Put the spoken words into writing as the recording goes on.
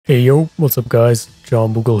Hey yo, what's up guys?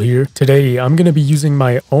 Boogle here. Today I'm gonna be using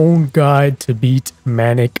my own guide to beat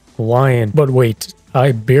Manic Lion. But wait,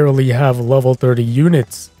 I barely have level 30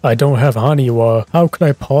 units. I don't have Haniwa. How could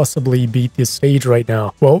I possibly beat this stage right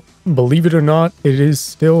now? Well, believe it or not, it is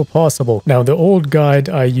still possible. Now, the old guide,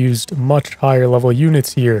 I used much higher level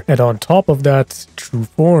units here. And on top of that, true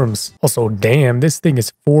forms. Also, damn, this thing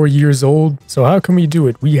is 4 years old. So how can we do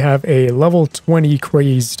it? We have a level 20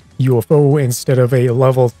 crazed UFO instead of a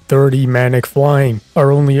level 30 Manic Flying.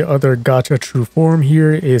 Our only other gacha true form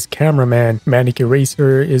here is Cameraman. Manic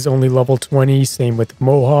Eraser is only level 20, same with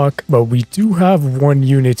Mohawk. But we do have one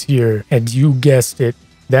unit here, and you guessed it.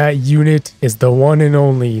 That unit is the one and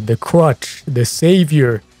only, the crutch, the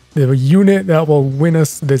savior, the unit that will win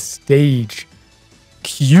us the stage.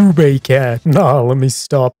 Cube Cat. Nah, let me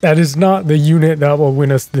stop. That is not the unit that will win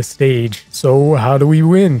us the stage. So how do we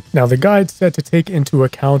win? Now the guide's set to take into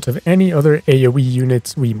account of any other AoE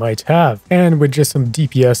units we might have. And with just some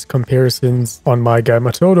DPS comparisons on my guy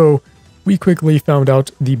Matoto, we quickly found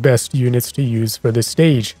out the best units to use for this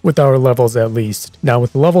stage, with our levels at least. Now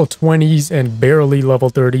with level 20s and barely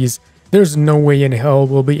level 30s, there's no way in hell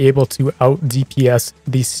we'll be able to out DPS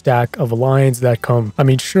the stack of lions that come. I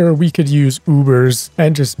mean, sure, we could use Ubers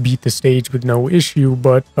and just beat the stage with no issue,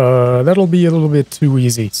 but that'll be a little bit too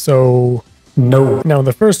easy. So no. Now,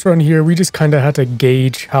 the first run here, we just kind of had to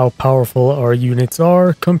gauge how powerful our units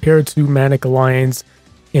are compared to Manic Lion's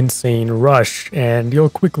insane rush, and you'll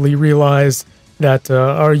quickly realize that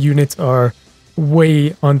our units are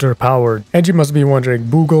way underpowered. And you must be wondering,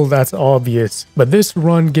 Boogle, that's obvious. But this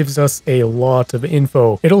run gives us a lot of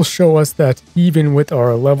info. It'll show us that even with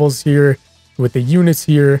our levels here, with the units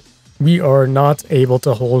here, we are not able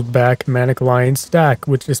to hold back Manic Lion stack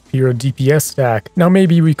with just pure DPS stack. Now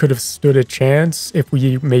maybe we could have stood a chance if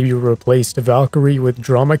we maybe replaced Valkyrie with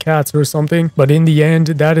Drama Cats or something, but in the end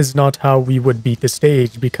that is not how we would beat the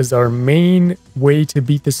stage, because our main way to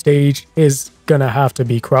beat the stage is gonna have to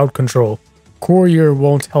be crowd control. Courier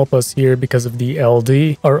won't help us here because of the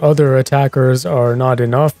LD. Our other attackers are not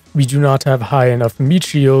enough. We do not have high enough meat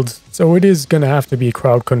shields, so it is gonna have to be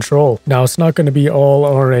crowd control. Now, it's not gonna be all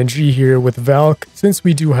RNG here with Valk, since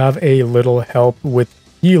we do have a little help with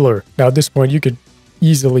healer. Now, at this point, you could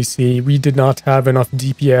easily see we did not have enough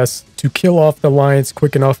DPS to kill off the lions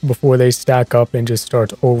quick enough before they stack up and just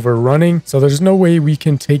start overrunning. So there's no way we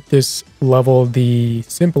can take this level the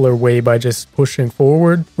simpler way by just pushing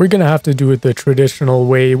forward. We're gonna have to do it the traditional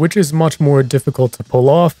way, which is much more difficult to pull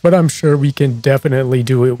off, but I'm sure we can definitely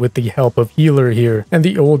do it with the help of healer here. And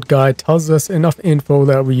the old guide tells us enough info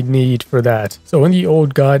that we need for that. So in the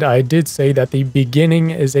old guide, I did say that the beginning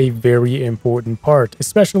is a very important part,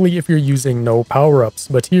 especially if you're using no power-ups.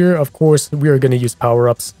 But here, of course, we are gonna use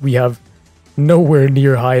power-ups. We have nowhere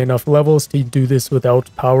near high enough levels to do this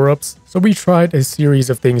without power-ups. So we tried a series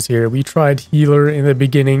of things here. We tried healer in the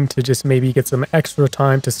beginning to just maybe get some extra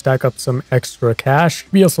time to stack up some extra cash.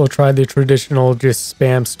 We also tried the traditional just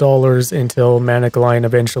spam stallers until Manic Lion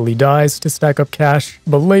eventually dies to stack up cash.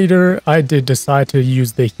 But later I did decide to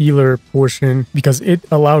use the healer portion because it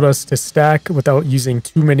allowed us to stack without using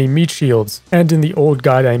too many meat shields. And in the old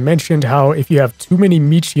guide I mentioned how if you have too many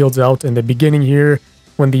meat shields out in the beginning here,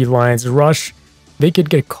 when the lions rush, they could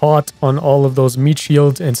get caught on all of those meat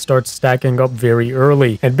shields and start stacking up very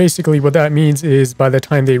early. And basically what that means is by the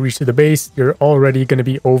time they reach the base, you're already going to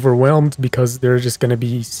be overwhelmed because they're just going to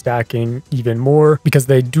be stacking even more, because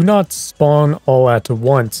they do not spawn all at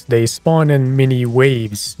once. They spawn in mini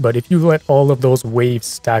waves. But if you let all of those waves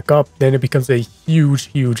stack up, then it becomes a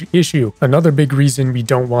huge issue. Another big reason we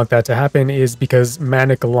don't want that to happen is because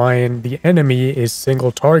Manic Lion, the enemy, is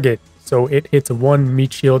single target. So it hits one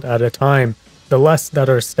meat shield at a time. The less that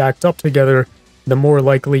are stacked up together, the more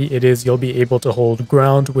likely it is you'll be able to hold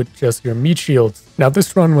ground with just your meat shields. Now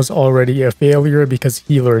this run was already a failure because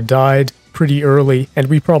healer died pretty early, and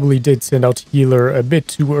we probably did send out healer a bit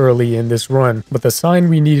too early in this run. But the sign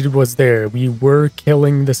we needed was there. We were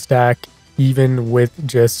killing the stack even with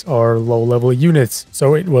just our low-level units.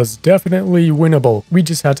 So it was definitely winnable. We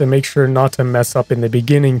just had to make sure not to mess up in the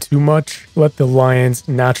beginning too much. Let the lions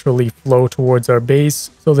naturally flow towards our base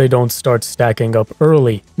so they don't start stacking up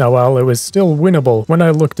early. Now, while it was still winnable, when I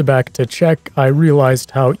looked back to check, I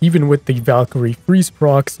realized how even with the Valkyrie freeze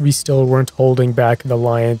procs, we still weren't holding back the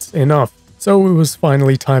lions enough. So it was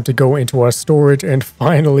finally time to go into our storage and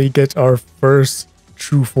finally get our first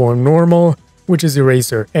true form normal, which is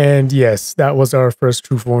Eraser. And yes, that was our first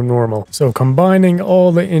true form normal. So combining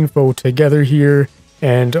all the info together here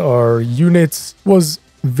and our units was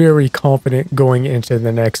very confident going into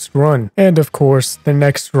the next run. And of course, the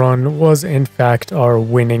next run was in fact our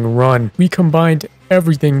winning run. We combined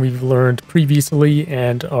everything we've learned previously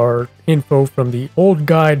and our info from the old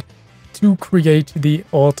guide to create the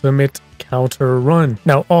ultimate counter run.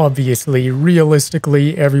 Now, obviously,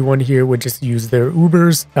 realistically, everyone here would just use their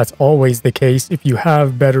Ubers. That's always the case. If you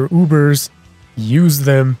have better Ubers, use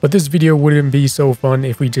them. But this video wouldn't be so fun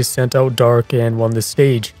if we just sent out Dark and won the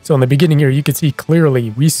stage. So in the beginning here, you can see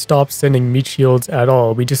clearly we stopped sending meat shields at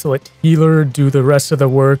all. We just let Healer do the rest of the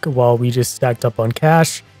work while we just stacked up on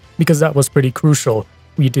cash, because that was pretty crucial.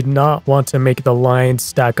 We did not want to make the lines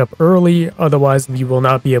stack up early, otherwise we will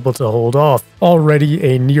not be able to hold off. Already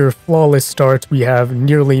a near flawless start. We have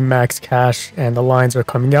nearly max cash and the lines are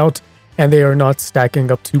coming out, and they are not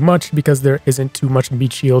stacking up too much because there isn't too much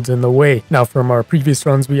meat shields in the way. Now, from our previous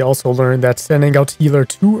runs, we also learned that sending out Healer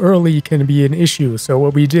too early can be an issue. So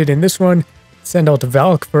what we did in this run, send out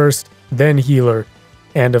Valk first, then Healer.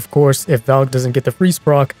 And of course, if Valk doesn't get the freeze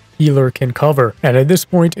proc, Healer can cover. And at this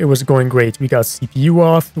point, it was going great. We got CPU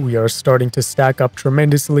off. We are starting to stack up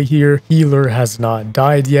tremendously here. Healer has not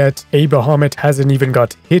died yet. A Bahamut hasn't even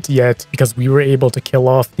got hit yet because we were able to kill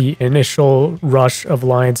off the initial rush of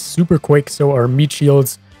lines super quick. So our meat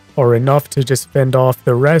shields are enough to just fend off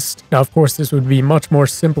the rest. Now, of course, this would be much more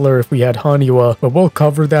simpler if we had Haniwa, but we'll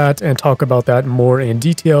cover that and talk about that more in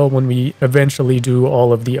detail when we eventually do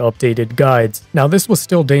all of the updated guides. Now, this was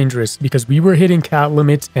still dangerous because we were hitting cat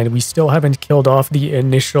limit and we still haven't killed off the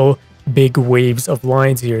initial big waves of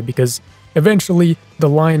lines here, because eventually the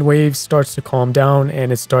line wave starts to calm down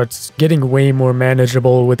and it starts getting way more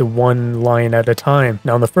manageable with one line at a time.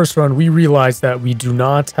 Now, in the first run, we realized that we do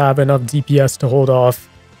not have enough DPS to hold off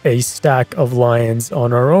a stack of lions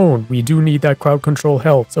on our own. We do need that crowd control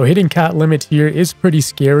help. So hitting cat limit here is pretty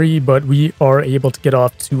scary, but we are able to get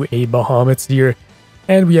off 2 A Bahamuts here,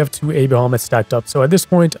 and we have 2 A Bahamuts stacked up. So at this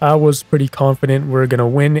point, I was pretty confident we're gonna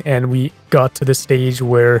win, and we got to the stage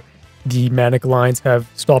where the Manic Lions have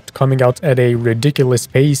stopped coming out at a ridiculous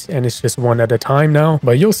pace, and it's just one at a time now.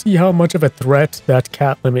 But you'll see how much of a threat that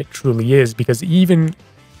cat limit truly is, because even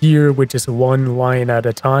here with just one lion at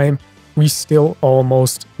a time, we still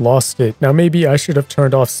almost lost it. Now, maybe I should have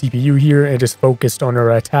turned off CPU here and just focused on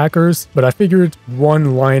our attackers, but I figured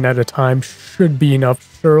one line at a time should be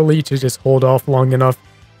enough, surely, to just hold off long enough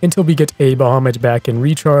until we get A Bahamut back in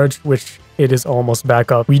recharge, which it is almost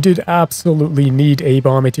back up. We did absolutely need A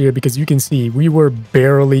Bahamut here because you can see we were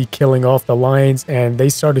barely killing off the lines and they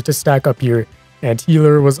started to stack up here, and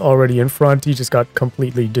Healer was already in front. He just got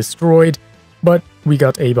completely destroyed, but we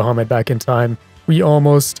got A Bahamut back in time. We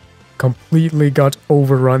almost completely got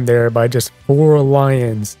overrun there by just 4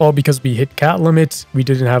 lions, all because we hit cat limit. We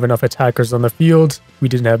didn't have enough attackers on the field. We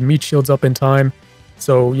didn't have meat shields up in time.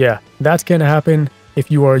 So yeah, that can happen if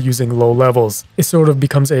you are using low levels. It sort of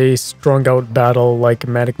becomes a strung out battle like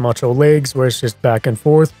Manic Macho Legs, where it's just back and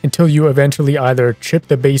forth until you eventually either chip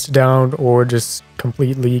the base down or just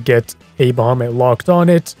completely get A Bahamut locked on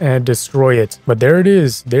it and destroy it. But there it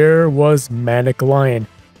is. There was Manic Lion.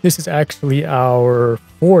 This is actually our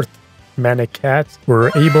 4th Manic Cat. We're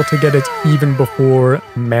able to get it even before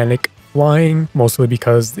Manic Flying, mostly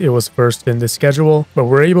because it was first in the schedule, but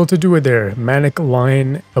we're able to do it there. Manic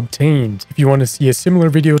Lion obtained. If you want to see a similar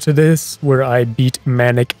video to this where I beat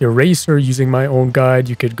Manic Eraser using my own guide,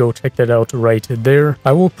 you could go check that out right there.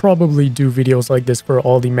 I will probably do videos like this for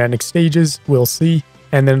all the Manic stages, we'll see.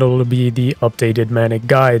 And then it'll be the updated Manic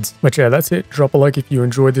guides. But yeah, that's it. Drop a like if you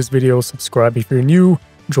enjoyed this video, subscribe if you're new,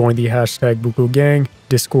 join the hashtag Boogle gang.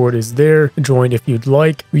 Discord is there. Join if you'd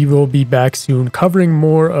like. We will be back soon covering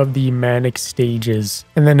more of the Manic stages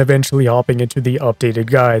and then eventually hopping into the updated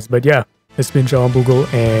guides. But yeah, it's been John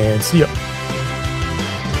Boogle and see ya.